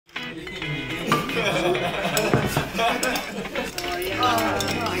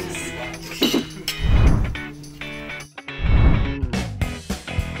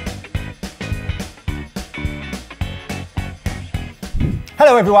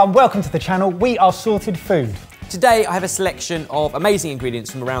everyone, welcome to the channel. We are Sorted Food. Today I have a selection of amazing ingredients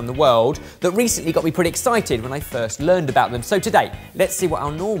from around the world that recently got me pretty excited when I first learned about them. So today, let's see what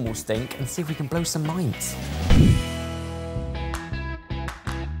our normals think and see if we can blow some minds.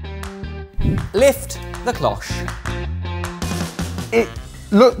 Lift the cloche. It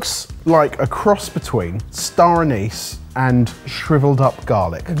looks like a cross between star anise and shriveled up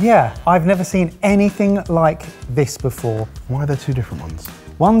garlic. Yeah, I've never seen anything like this before. Why are there two different ones?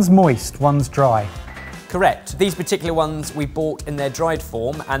 One's moist, one's dry. Correct. These particular ones we bought in their dried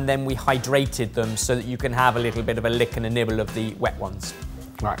form and then we hydrated them so that you can have a little bit of a lick and a nibble of the wet ones.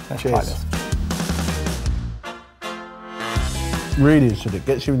 Right, Let's cheers. try this. Really acidic,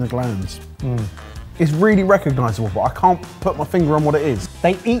 gets you in the glands. It's really recognisable, but I can't put my finger on what it is.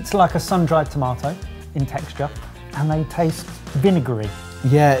 They eat like a sun-dried tomato in texture, and they taste vinegary.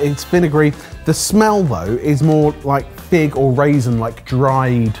 Yeah, it's vinegary. The smell, though, is more like fig or raisin, like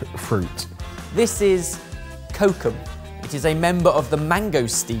dried fruit. This is kokum. It is a member of the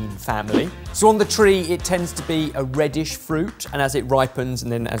mangosteen family. So on the tree, it tends to be a reddish fruit, and as it ripens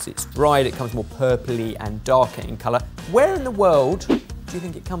and then as it's dried, it becomes more purpley and darker in colour. Where in the world do you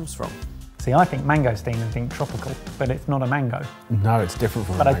think it comes from? See, I think mangosteen and think tropical, but it's not a mango. No, it's different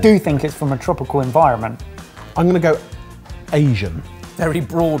from But I do think it's from a tropical environment. I'm going to go Asian. Very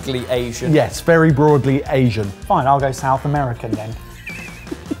broadly Asian. Yes, very broadly Asian. Fine, I'll go South American then.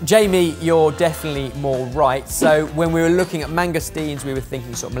 Jamie, you're definitely more right. So when we were looking at mangosteens, we were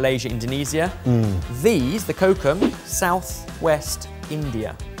thinking sort of Malaysia, Indonesia. These, the kokum, southwest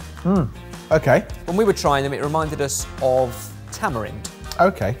India. Okay. When we were trying them, it reminded us of tamarind.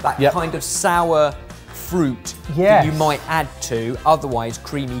 Okay. That Yep. kind of sour fruit that Yes. you might add to otherwise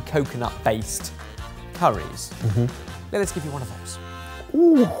creamy coconut-based curries. Let's give you one of those.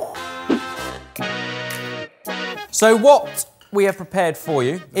 Ooh. So what we have prepared for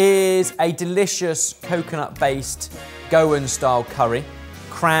you is a delicious coconut-based Goan-style curry,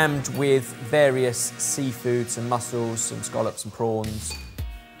 crammed with various seafoods, some mussels, some scallops and prawns.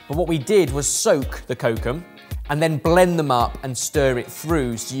 But what we did was soak the kokum and then blend them up and stir it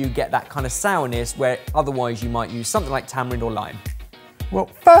through so you get that kind of sourness where otherwise you might use something like tamarind or lime. Well,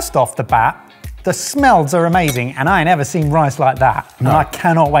 first off the bat, the smells are amazing, and I ain't ever seen rice like that. No. And I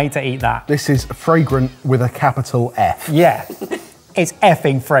cannot wait to eat that. This is fragrant with a capital F. Yeah, it's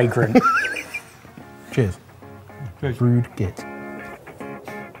effing fragrant. Cheers. Rude git.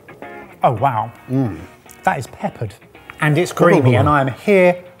 Oh, wow. That is peppered. And it's creamy, and I'm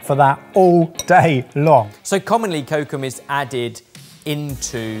here for that all day long. So commonly kokum is added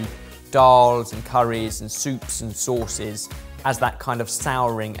into dals and curries and soups and sauces as that kind of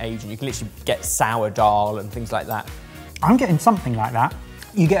souring agent. You can literally get sour dal and things like that. I'm getting something like that.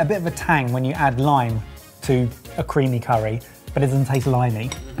 You get a bit of a tang when you add lime to a creamy curry, but it doesn't taste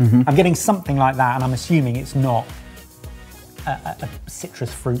limey. I'm getting something like that, and I'm assuming it's not a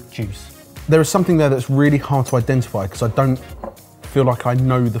citrus fruit juice. There is something there that's really hard to identify because I don't feel like I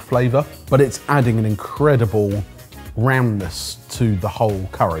know the flavour, but it's adding an incredible roundness to the whole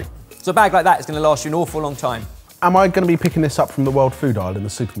curry. So a bag like that is going to last you an awful long time. Am I going to be picking this up from the world food aisle in the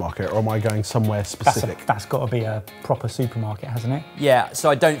supermarket, or am I going somewhere specific? That's got to be a proper supermarket, hasn't it? Yeah,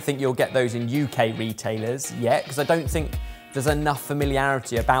 so I don't think you'll get those in UK retailers yet, because I don't think there's enough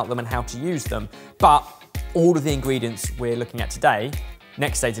familiarity about them and how to use them. But all of the ingredients we're looking at today,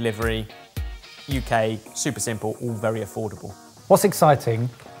 next day delivery, UK, super simple, all very affordable. What's exciting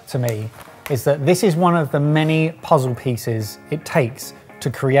to me is that this is one of the many puzzle pieces it takes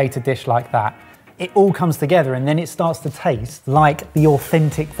to create a dish like that. It all comes together and then it starts to taste like the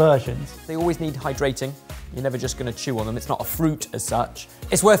authentic versions. They always need hydrating. You're never just going to chew on them. It's not a fruit as such.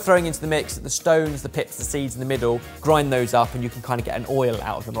 It's worth throwing into the mix the stones, the pips, the seeds in the middle, grind those up and you can kind of get an oil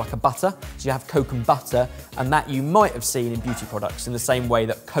out of them, like a butter. So you have kokum butter, and that you might have seen in beauty products in the same way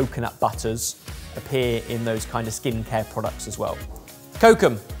that coconut butters appear in those kind of skincare products as well.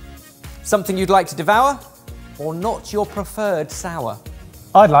 Kokum, something you'd like to devour or not your preferred sour?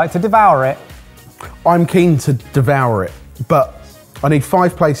 I'd like to devour it. I'm keen to devour it, but I need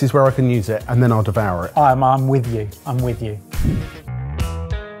 5 places where I can use it, and then I'll devour it. I'm with you, I'm with you.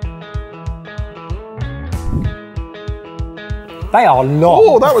 They are long.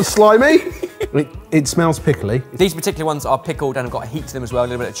 Oh, that was slimy. It smells pickly. These particular ones are pickled and have got a heat to them as well, a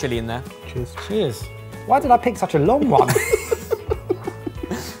little bit of chilli in there. Cheers. Cheers. Why did I pick such a long one?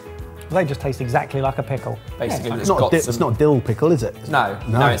 They just taste exactly like a pickle. Basically, Yeah, it's It's not, got it's not dill pickle, is it? No,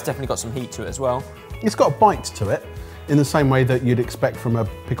 No. it's definitely got some heat to it as well. It's got a bite to it, in the same way that you'd expect from a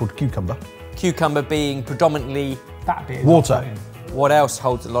pickled cucumber. Cucumber being predominantly, that bit is Water. not put in. what else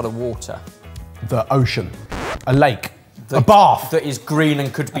holds a lot of water? The ocean. A lake. A bath. that is green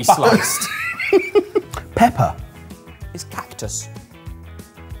and could be sliced. Pepper. Is cactus.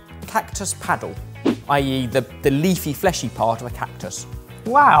 Cactus paddle, i.e. the leafy, fleshy part of a cactus.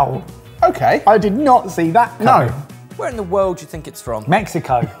 Wow. Okay. I did not see that coming. No. Where in the world do you think it's from?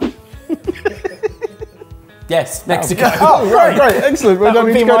 Mexico. Yes, Mexico. Oh, great, excellent. We don't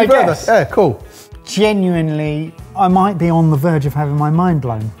would need to be go my any further. guess. Yeah, cool. Genuinely, I might be on the verge of having my mind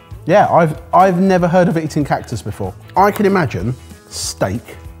blown. Yeah, I've never heard of eating cactus before. I can imagine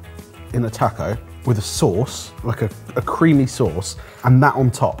steak in a taco with a sauce, like a creamy sauce, and that on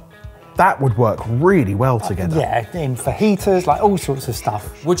top. That would work really well together. Yeah, in fajitas, like all sorts of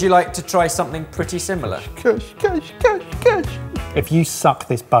stuff. Would you like to try something pretty similar? Kush. If you suck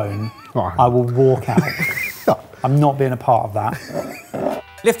this bone, Right. I will walk out. I'm not being a part of that.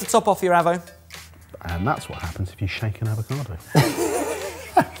 Lift the top off your avo. And that's what happens if you shake an avocado.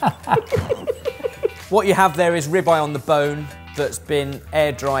 What you have there is ribeye on the bone that's been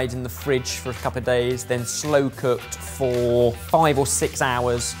air dried in the fridge for a couple of days, then slow cooked for 5 or 6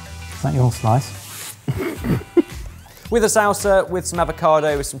 hours. Is that your slice? With a salsa, with some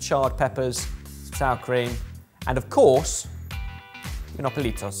avocado, with some charred peppers, some sour cream, and of course,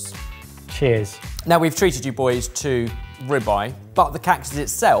 Monopolitos. Cheers. Now we've treated you boys to ribeye, but the cactus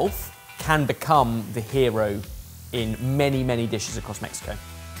itself can become the hero in many, many dishes across Mexico.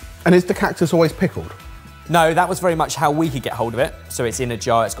 And is the cactus always pickled? No, that was very much how we could get hold of it. So it's in a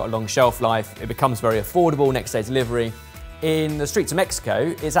jar, it's got a long shelf life, it becomes very affordable, next day delivery. In the streets of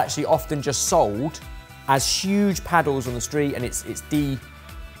Mexico, it's actually often just sold as huge paddles on the street, and it's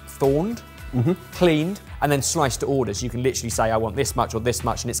de-thorned, cleaned, and then sliced to order. So you can literally say, I want this much or this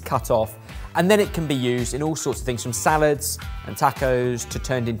much, and it's cut off. And then it can be used in all sorts of things, from salads and tacos to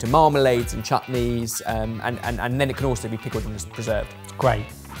turned into marmalades and chutneys, and then it can also be pickled and preserved. Great.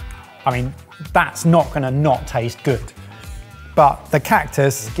 I mean, that's not going to not taste good. But the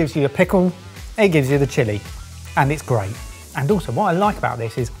cactus gives you a pickle, it gives you the chili, and it's great. And also, what I like about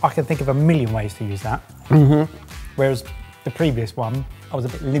this is I can think of a million ways to use that. Whereas the previous one, I was a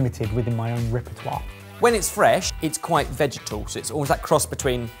bit limited within my own repertoire. When it's fresh, it's quite vegetal, so it's almost that cross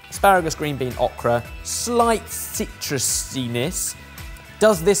between asparagus, green bean, okra, slight citrusiness.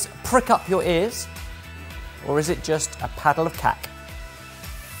 Does this prick up your ears, or is it just a paddle of cack?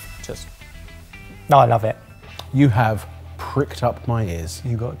 Cheers. No, I love it. You have pricked up my ears.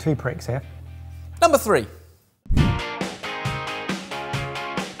 You've got 2 pricks here. Number 3.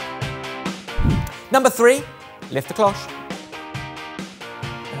 Number 3, lift the cloche.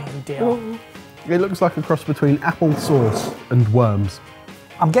 Oh dear. It looks like a cross between applesauce and worms.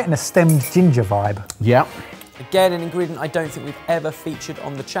 I'm getting a stemmed ginger vibe. Yeah. Again, an ingredient I don't think we've ever featured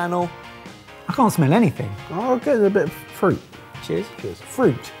on the channel. I can't smell anything. I'll get a bit of fruit. Cheers. Cheers.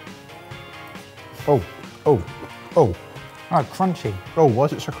 Fruit. Oh. Oh, crunchy. Oh, why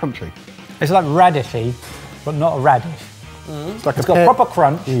is it so crunchy? It's like radishy, but not a radish. It's like It's got proper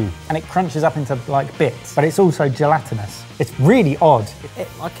crunch, and it crunches up into like bits, but it's also gelatinous. It's really odd.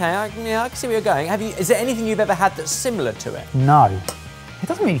 Okay, I can see where you're going. Is there anything you've ever had that's similar to it? No, it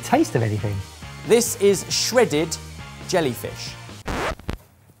doesn't really taste of anything. This is shredded jellyfish.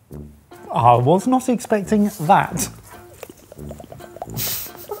 I was not expecting that.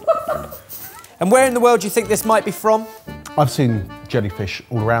 And where in the world do you think this might be from? I've seen jellyfish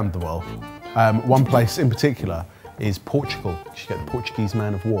all around the world. One place in particular is Portugal. You should get the Portuguese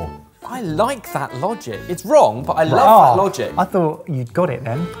man of war. I like that logic. It's wrong, but I love that logic. I thought you'd got it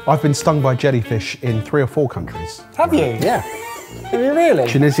then. I've been stung by jellyfish in 3 or 4 countries. Have you? Yeah. Have you really?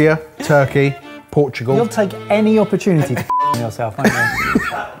 Tunisia, Turkey, Portugal. You'll take any opportunity to yourself, won't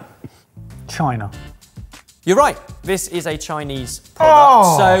you? China. You're right. This is a Chinese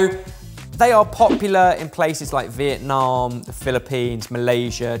product. So they are popular in places like Vietnam, the Philippines,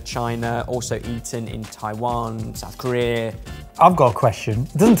 Malaysia, China, also eaten in Taiwan, South Korea. I've got a question.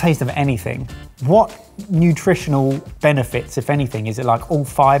 It doesn't taste of anything. What nutritional benefits, if anything, is it like all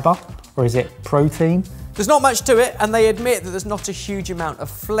fibre or is it protein? There's not much to it, and they admit that there's not a huge amount of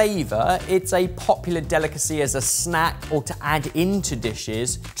flavour. It's a popular delicacy as a snack or to add into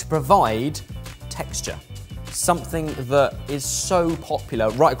dishes to provide texture. Something that is so popular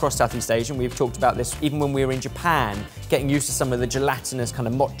right across Southeast Asia, and we've talked about this even when we were in Japan, getting used to some of the gelatinous kind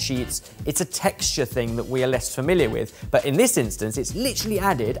of mochi. It's a texture thing that we are less familiar with, but in this instance, it's literally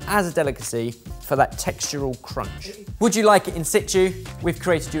added as a delicacy for that textural crunch. Would you like it in situ? We've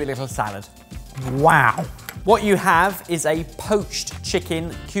created you a little salad. Wow. What you have is a poached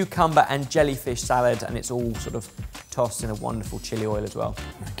chicken, cucumber and jellyfish salad, and it's all sort of tossed in a wonderful chili oil as well.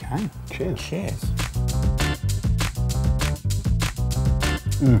 Okay. Cheers. Cheers.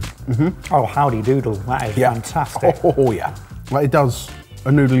 Oh, howdy doodle, that is fantastic. Oh yeah, like it does a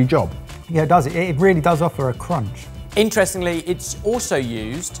noodly job. Yeah, it does. It really does offer a crunch. Interestingly, it's also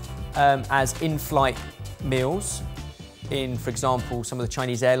used as in-flight meals. For example, some of the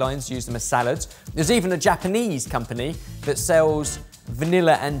Chinese airlines use them as salads. There's even a Japanese company that sells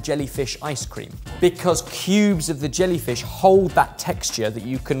vanilla and jellyfish ice cream because cubes of the jellyfish hold that texture that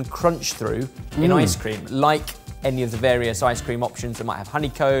you can crunch through in ice cream, like any of the various ice cream options that might have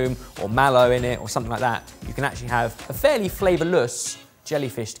honeycomb or mallow in it or something like that. You can actually have a fairly flavourless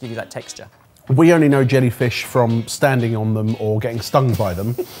jellyfish to give you that texture. We only know jellyfish from standing on them or getting stung by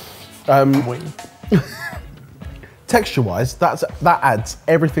them. Texture-wise, that adds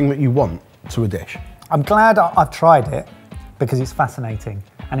everything that you want to a dish. I'm glad I've tried it because it's fascinating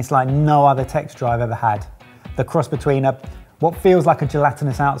and it's like no other texture I've ever had. The cross between what feels like a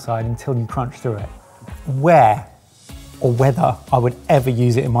gelatinous outside until you crunch through it. Where or whether I would ever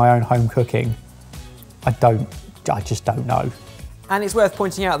use it in my own home cooking, I just don't know. And it's worth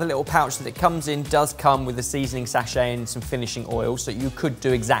pointing out the little pouch that it comes in does come with a seasoning sachet and some finishing oil, so you could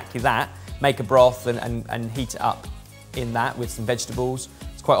do exactly that. Make a broth and heat it up in that with some vegetables.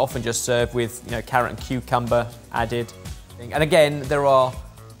 It's quite often just served with carrot and cucumber added. And again, there are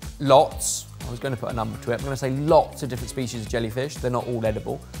lots, I was going to put a number to it, I'm going to say lots of different species of jellyfish. They're not all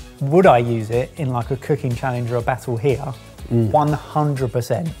edible. Would I use it in like a cooking challenge or a battle here?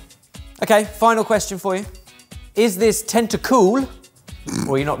 100%. Okay, final question for you. Is this tentacool,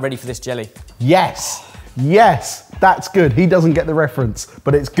 or are you not ready for this jelly? Yes, yes, that's good. He doesn't get the reference,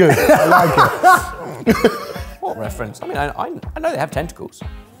 but it's good. I like it. What reference? I mean, I know they have tentacles.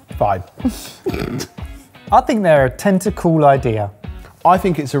 Fine. I think they're a tentacool idea. I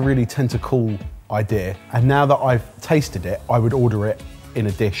think it's a really tentacool idea, and now that I've tasted it, I would order it in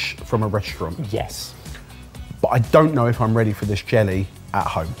a dish from a restaurant. Yes. But I don't know if I'm ready for this jelly at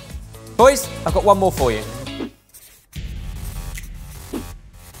home. Boys, I've got one more for you.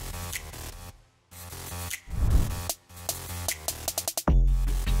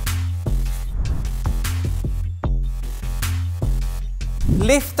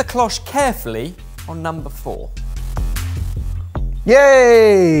 Lift the cloche carefully on number 4.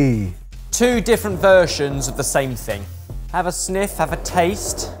 Yay! 2 different versions of the same thing. Have a sniff, have a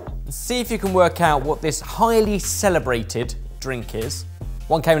taste, and see if you can work out what this highly celebrated drink is.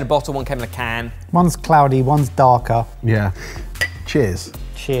 One came in a bottle, one came in a can. One's cloudy, one's darker. Yeah. Cheers.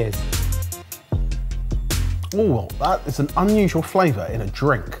 Cheers. Oh, that is an unusual flavour in a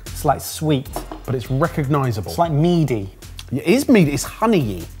drink. It's like sweet. But it's recognisable. It's like meady. It is mead, it's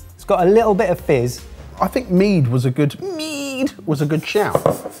honey-y. It's got a little bit of fizz. I think mead was a good shout.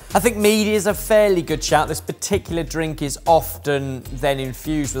 I think mead is a fairly good shout. This particular drink is often then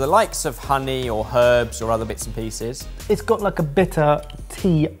infused with the likes of honey or herbs or other bits and pieces. It's got like a bitter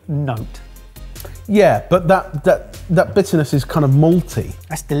tea note. Yeah, but that bitterness is kind of malty.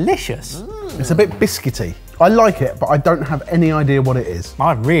 That's delicious. It's a bit biscuity. I like it, but I don't have any idea what it is.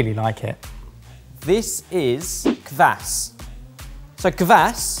 I really like it. This is kvass. So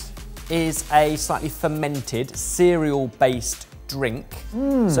kvass is a slightly fermented cereal-based drink.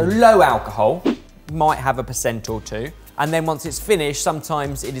 So low alcohol, might have a % or 2. And then once it's finished,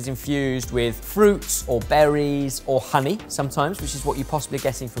 sometimes it is infused with fruits or berries or honey sometimes, which is what you're possibly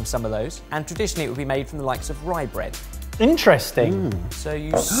guessing from some of those. And traditionally it would be made from the likes of rye bread. Interesting. So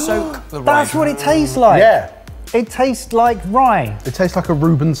you soak the rye. That's what it tastes like. Yeah. It tastes like rye. It tastes like a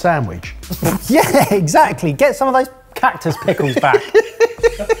Reuben sandwich. Yeah, exactly. Get some of those cactus pickles back.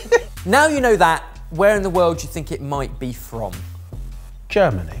 Now you know that, where in the world do you think it might be from?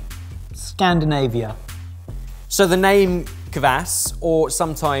 Germany. Scandinavia. So the name kvass, or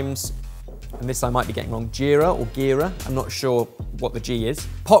sometimes, and this I might be getting wrong, Gira or Gira, I'm not sure what the G is.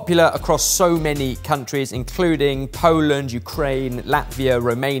 Popular across so many countries, including Poland, Ukraine, Latvia,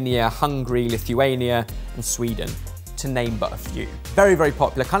 Romania, Hungary, Lithuania, and Sweden, to name but a few. Very, very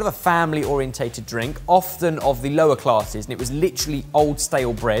popular, kind of a family-orientated drink, often of the lower classes, and it was literally old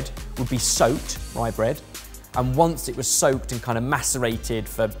stale bread, would be soaked, rye bread, and once it was soaked and kind of macerated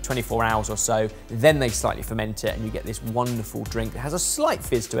for 24 hours or so, then they slightly ferment it and you get this wonderful drink that has a slight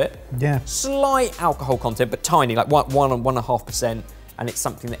fizz to it. Yeah. Slight alcohol content, but tiny, like 1.5%, and it's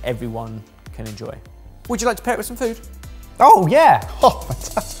something that everyone can enjoy. Would you like to pair it with some food? Oh, yeah. Oh,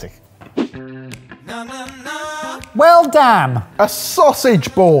 fantastic. Well, damn. A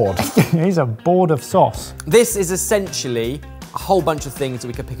sausage board. Here's a board of sauce. This is essentially a whole bunch of things that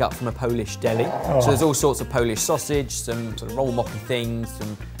we could pick up from a Polish deli. So there's all sorts of Polish sausage, some sort of roll moppy things,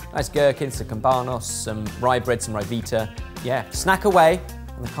 some nice gherkins, some kambanos, some rye bread, some rye vita. Yeah, snack away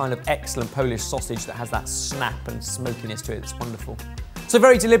on the kind of excellent Polish sausage that has that snap and smokiness to it. It's wonderful. So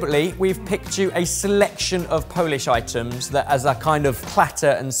very deliberately, we've picked you a selection of Polish items that as a kind of platter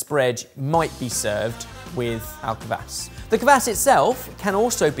and spread might be served with our kvass. The kvass itself can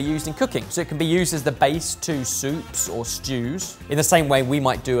also be used in cooking, so it can be used as the base to soups or stews. In the same way we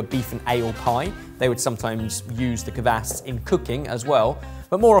might do a beef and ale pie, they would sometimes use the kvass in cooking as well,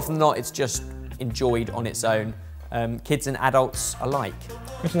 but more often than not, it's just enjoyed on its own, kids and adults alike.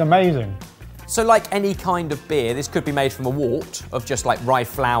 This is amazing. So like any kind of beer, this could be made from a wort of just like rye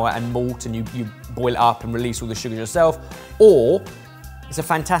flour and malt, and you boil it up and release all the sugars yourself, or it's a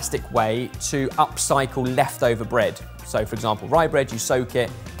fantastic way to upcycle leftover bread. So for example, rye bread, you soak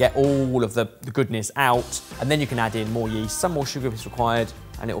it, get all of the goodness out, and then you can add in more yeast, some more sugar if required,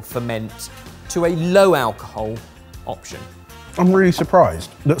 and it will ferment to a low alcohol option. I'm really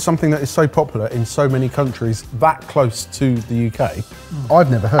surprised that something that is so popular in so many countries that close to the UK, I've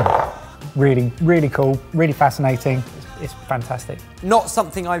never heard of it. Really, really cool, really fascinating. It's fantastic. Not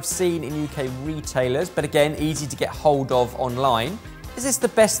something I've seen in UK retailers, but again, easy to get hold of online. Is this the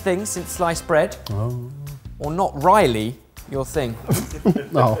best thing since sliced bread? Oh. Or not Riley, your thing?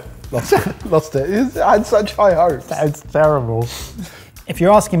 No, lost it. I had such high hopes. That's terrible. If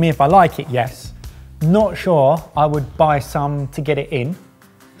you're asking me if I like it, yes. Not sure I would buy some to get it in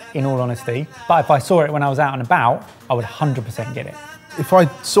all honesty. But if I saw it when I was out and about, I would 100% get it. If I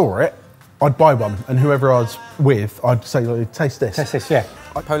saw it, I'd buy one, and whoever I was with, I'd say, taste this. Taste this, yeah.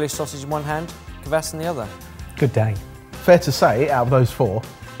 Polish sausage in one hand, kvass in the other. Good day. Fair to say, out of those four,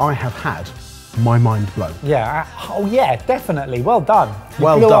 I have had my mind blown. Yeah, oh yeah, definitely. Well done. You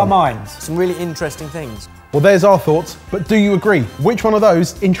Well blew done. our minds. Some really interesting things. Well, there's our thoughts, but do you agree? Which one of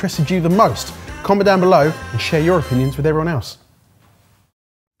those interested you the most? Comment down below and share your opinions with everyone else.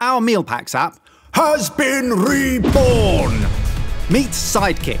 Our Meal Packs app has been reborn. Meet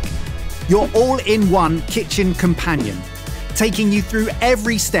Sidekick, your all-in-one kitchen companion, taking you through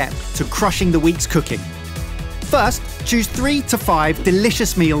every step to crushing the week's cooking. First, choose 3 to 5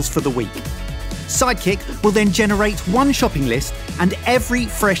 delicious meals for the week. Sidekick will then generate one shopping list, and every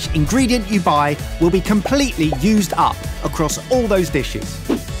fresh ingredient you buy will be completely used up across all those dishes.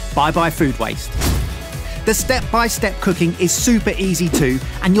 Bye-bye food waste. The step-by-step cooking is super easy too,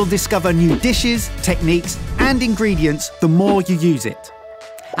 and you'll discover new dishes, techniques, and ingredients the more you use it.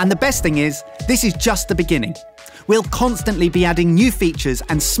 And the best thing is, this is just the beginning. We'll constantly be adding new features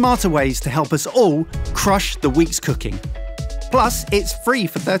and smarter ways to help us all crush the week's cooking. Plus, it's free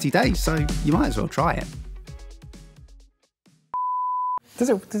for 30 days, so you might as well try it. Does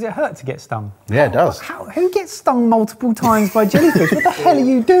it hurt to get stung? Yeah, it does. Who gets stung multiple times by jellyfish? What the hell are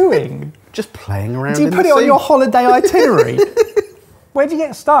you doing? Just playing around. Do you put it on your holiday itinerary? Where'd you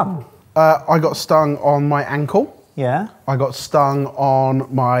get stung? I got stung on my ankle. Yeah. I got stung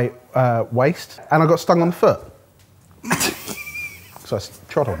on my waist, and I got stung on the foot. So I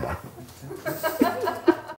trod on one.